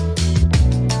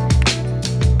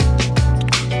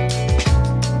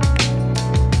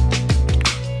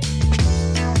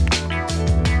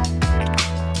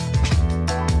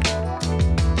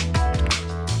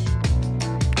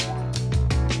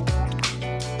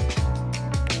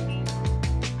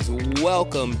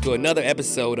welcome to another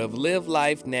episode of Live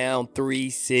Life Now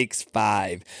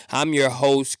 365. I'm your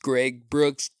host, Greg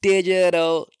Brooks,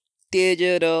 Digital,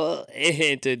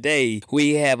 and today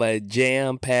we have a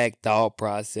jam-packed thought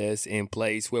process in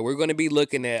place where we're going to be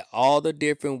looking at all the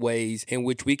different ways in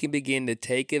which we can begin to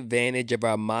take advantage of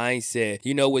our mindset.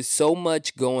 You know, with so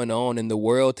much going on in the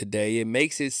world today, it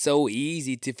makes it so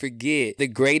easy to forget the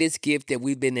greatest gift that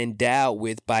we've been endowed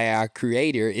with by our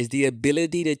Creator is the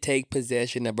ability to take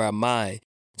possession of our mind.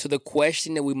 So the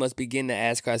question that we must begin to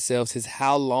ask ourselves is,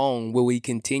 how long will we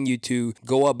continue to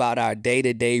go about our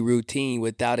day-to-day routine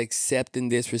without accepting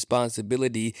this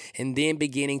responsibility and then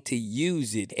beginning to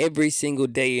use it every single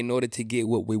day in order to get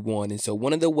what we want? And so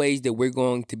one of the ways that we're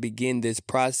going to begin this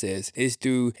process is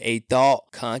through a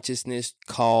thought consciousness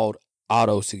called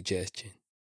autosuggestion.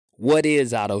 What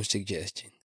is autosuggestion?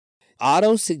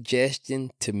 Autosuggestion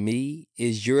to me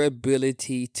is your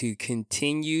ability to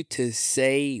continue to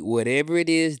say whatever it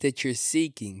is that you're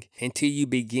seeking until you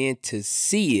begin to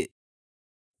see it.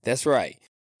 That's right.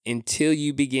 Until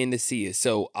you begin to see it.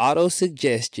 So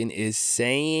autosuggestion is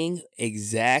saying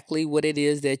exactly what it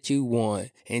is that you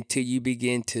want until you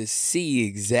begin to see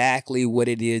exactly what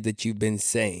it is that you've been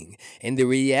saying. And the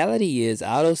reality is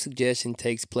autosuggestion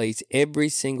takes place every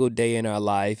single day in our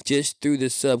life just through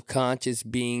the subconscious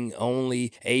being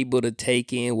only able to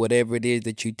take in whatever it is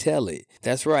that you tell it.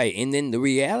 That's right. And then the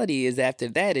reality is after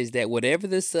that is that whatever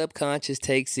the subconscious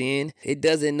takes in, it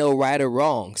doesn't know right or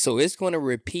wrong. So it's going to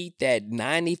repeat that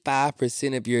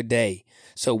 95% of your day.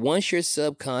 So once your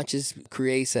subconscious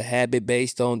creates a habit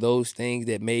based on those things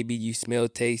that maybe you smell,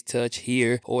 taste, touch,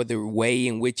 hear, or the way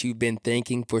in which you've been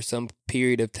thinking for some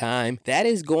period of time, that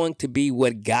is going to be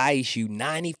what guides you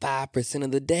 95%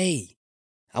 of the day.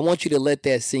 I want you to let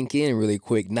that sink in really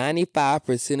quick.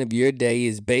 95% of your day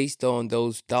is based on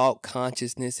those thought,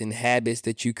 consciousness, and habits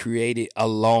that you created a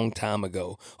long time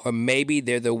ago. Or maybe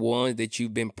they're the ones that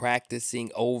you've been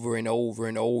practicing over and over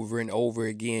and over and over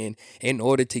again in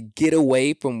order to get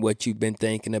away from what you've been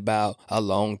thinking about a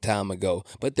long time ago.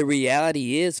 But the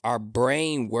reality is our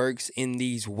brain works in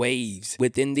these waves.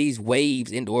 Within these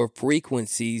waves and or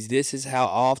frequencies, this is how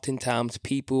oftentimes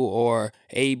people are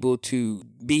able to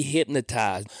be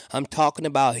hypnotized. I'm talking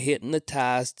about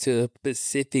hypnotized to a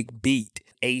specific beat,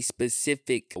 a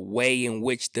specific way in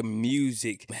which the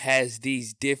music has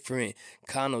these different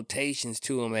connotations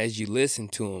to them as you listen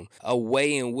to them, a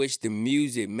way in which the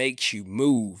music makes you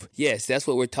move. Yes, that's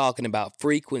what we're talking about,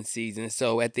 frequencies. And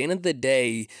so at the end of the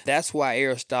day, that's why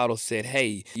Aristotle said,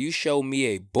 hey, you show me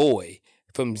a boy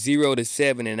from 0 to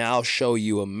 7 and I'll show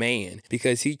you a man,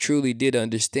 because he truly did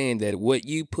understand that what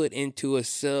you put into a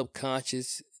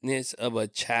subconsciousness of a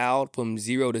child from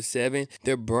 0 to 7,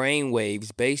 their brain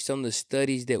waves, based on the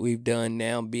studies that we've done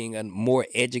now being a more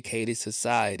educated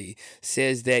society,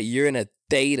 says that you're in a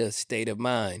theta state of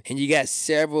mind. And you got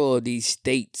several of these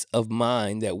states of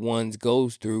mind that one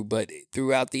goes through, but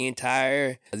throughout the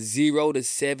entire 0 to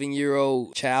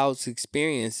 7-year-old child's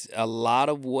experience, a lot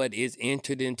of what is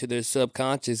entered into their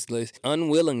subconscious list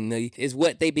unwillingly is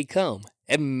what they become.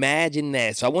 Imagine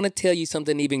that. So I want to tell you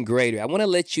something even greater. I want to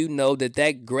let you know that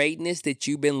that greatness that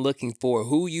you've been looking for,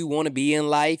 who you want to be in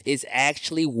life, is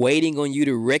actually waiting on you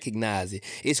to recognize it.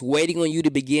 It's waiting on you to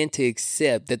begin to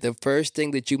accept that the first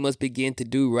thing that you must begin to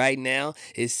do right now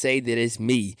is say that it's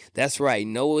me. That's right.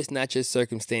 No, it's not your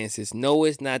circumstances. No,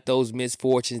 it's not those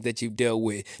misfortunes that you've dealt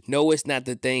with. No, it's not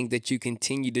the things that you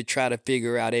continue to try to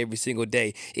figure out every single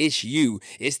day. It's you.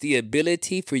 It's the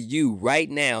ability for you right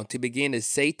now to begin to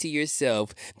say to yourself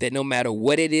that no matter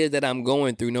what it is that I'm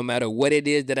going through, no matter what it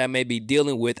is that I may be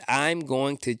dealing with, I'm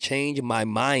going to change my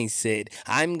mindset.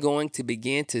 I'm going to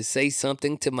begin to say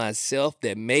something to myself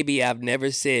that maybe I've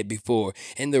never said before.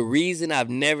 And the reason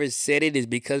I've never said it is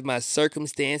because my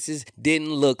circumstances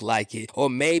didn't look like it. Or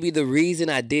maybe the reason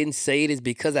I didn't say it is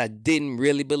because I didn't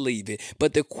really believe it.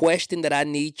 But the question that I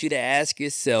need you to ask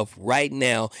yourself right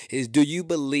now is, do you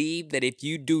believe that if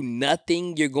you do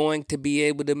nothing, you're going to be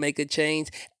able to make a change?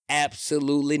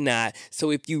 Absolutely not.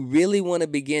 So if you really want to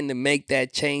begin to make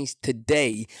that change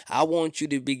today, I want you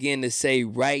to begin to say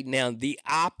right now the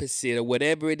opposite of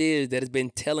whatever it is that has been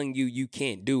telling you you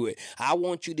can't do it. I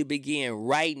want you to begin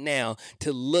right now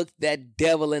to look that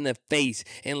devil in the face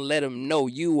and let him know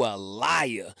you a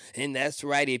liar. And that's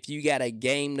right. If you got a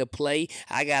game to play,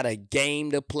 I got a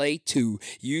game to play too.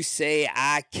 You say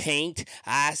I can't,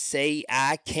 I say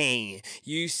I can.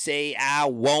 You say I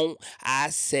won't,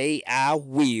 I say I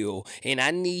will. And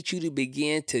I need you to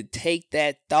begin to take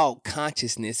that thought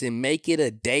consciousness and make it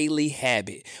a daily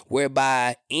habit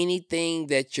whereby anything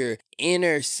that you're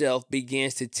inner self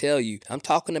begins to tell you. I'm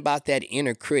talking about that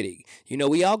inner critic.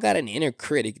 We all got an inner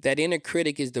critic. That inner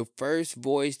critic is the first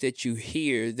voice that you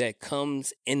hear that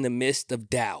comes in the midst of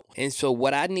doubt. And so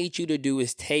what I need you to do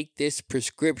is take this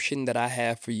prescription that I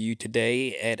have for you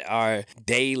today at our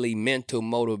daily mental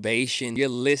motivation. You're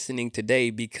listening today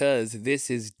because this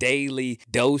is daily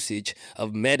dosage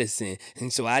of medicine.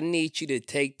 And so I need you to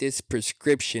take this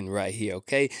prescription right here,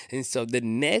 okay? And so the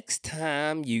next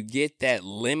time you get that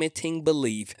limiting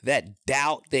belief, that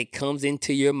doubt that comes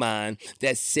into your mind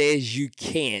that says you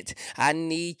can't, I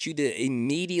need you to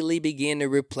immediately begin to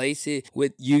replace it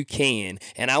with you can.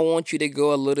 And I want you to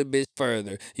go a little bit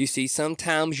further. You see,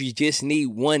 sometimes you just need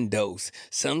one dose.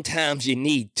 Sometimes you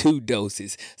need 2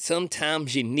 doses.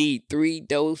 Sometimes you need 3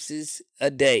 doses a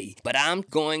day. But I'm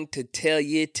going to tell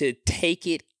you to take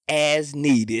it as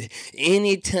needed.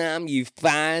 Anytime you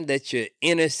find that your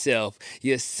inner self,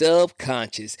 your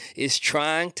subconscious, is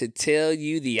trying to tell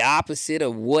you the opposite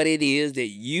of what it is that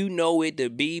you know it to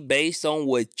be based on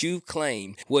what you've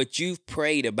claimed, what you've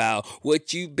prayed about,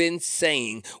 what you've been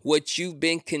saying, what you've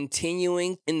been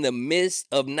continuing in the midst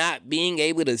of not being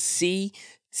able to say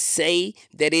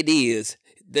that it is.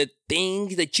 The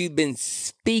things that you've been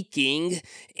speaking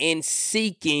and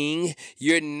seeking,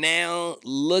 you're now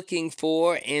looking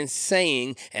for and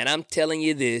saying. And I'm telling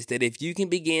you this, that if you can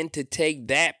begin to take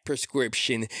that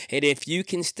prescription, and if you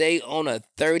can stay on a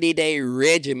 30-day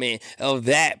regimen of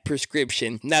that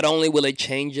prescription, not only will it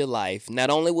change your life, not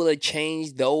only will it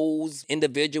change those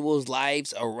individuals'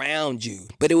 lives around you,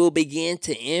 but it will begin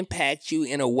to impact you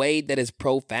in a way that is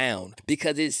profound,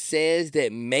 because it says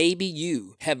that maybe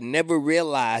you have never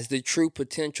realized the true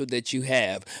potential that you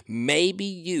have. Maybe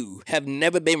you have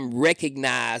never been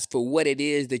recognized for what it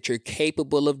is that you're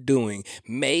capable of doing.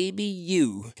 Maybe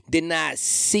you did not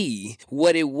see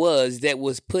what it was that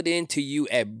was put into you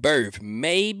at birth.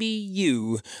 Maybe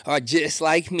you are just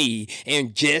like me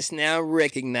and just now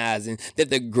recognizing that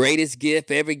the greatest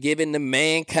gift ever given to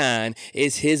mankind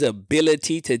is his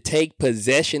ability to take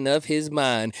possession of his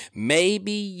mind.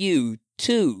 Maybe you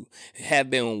too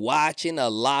have been watching a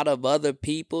lot of other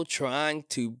people trying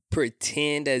to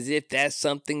pretend as if that's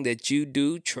something that you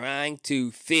do, trying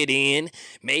to fit in.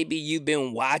 Maybe you've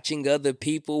been watching other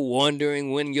people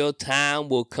wondering when your time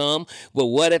will come. But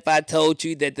what if I told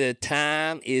you that the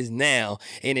time is now,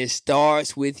 and it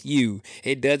starts with you?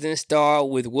 It doesn't start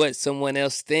with what someone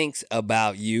else thinks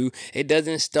about you. It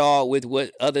doesn't start with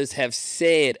what others have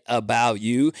said about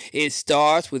you. It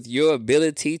starts with your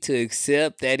ability to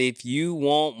accept that if you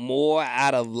want more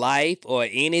out of life or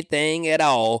anything at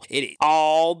all, it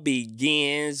all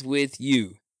begins with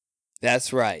you.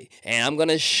 That's right. And I'm going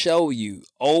to show you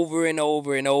over and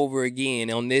over and over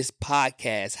again on this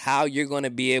podcast how you're going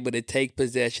to be able to take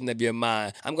possession of your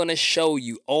mind. I'm going to show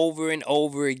you over and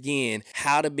over again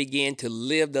how to begin to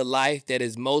live the life that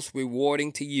is most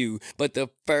rewarding to you. But the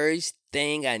first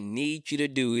thing I need you to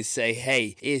do is say,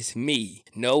 hey, it's me.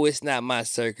 No, it's not my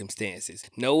circumstances.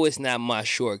 No, it's not my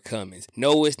shortcomings.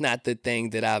 No, it's not the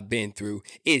thing that I've been through.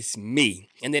 It's me.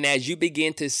 And then as you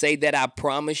begin to say that, I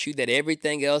promise you that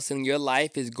everything else in your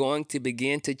life is going to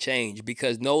begin to change,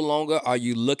 because no longer are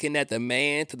you looking at the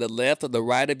man to the left or the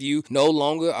right of you. No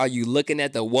longer are you looking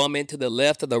at the woman to the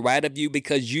left or the right of you,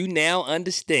 because you now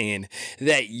understand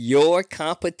that your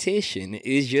competition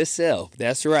is yourself.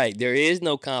 That's right. There is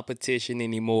no competition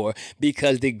anymore,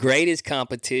 because the greatest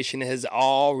competition has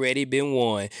already been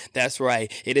won. That's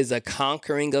right. It is a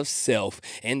conquering of self.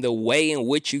 And the way in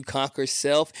which you conquer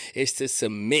self is to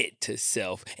submit to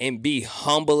self and be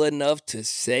humble enough to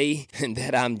say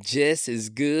that I'm just as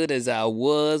good as I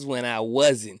was when I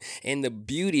wasn't. And the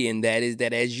beauty in that is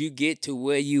that as you get to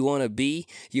where you want to be,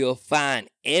 you'll find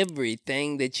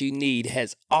everything that you need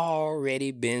has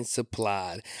already been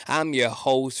supplied. I'm your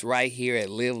host right here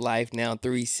at Live Life Now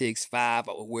 365,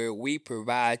 where we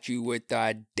provide you with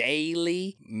our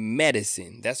daily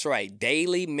medicine. That's right,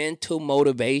 daily mental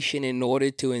motivation in order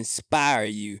to inspire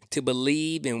you to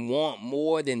believe and want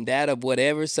more than that of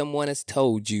whatever someone has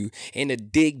told you, and to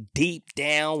dig deep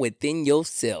down within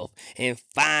yourself and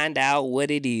find out what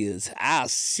it is. I'll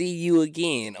see you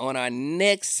again on our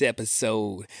next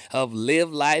episode of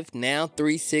Live Life Now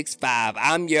 365.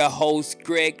 I'm your host,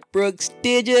 Greg Brooks,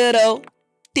 Digital.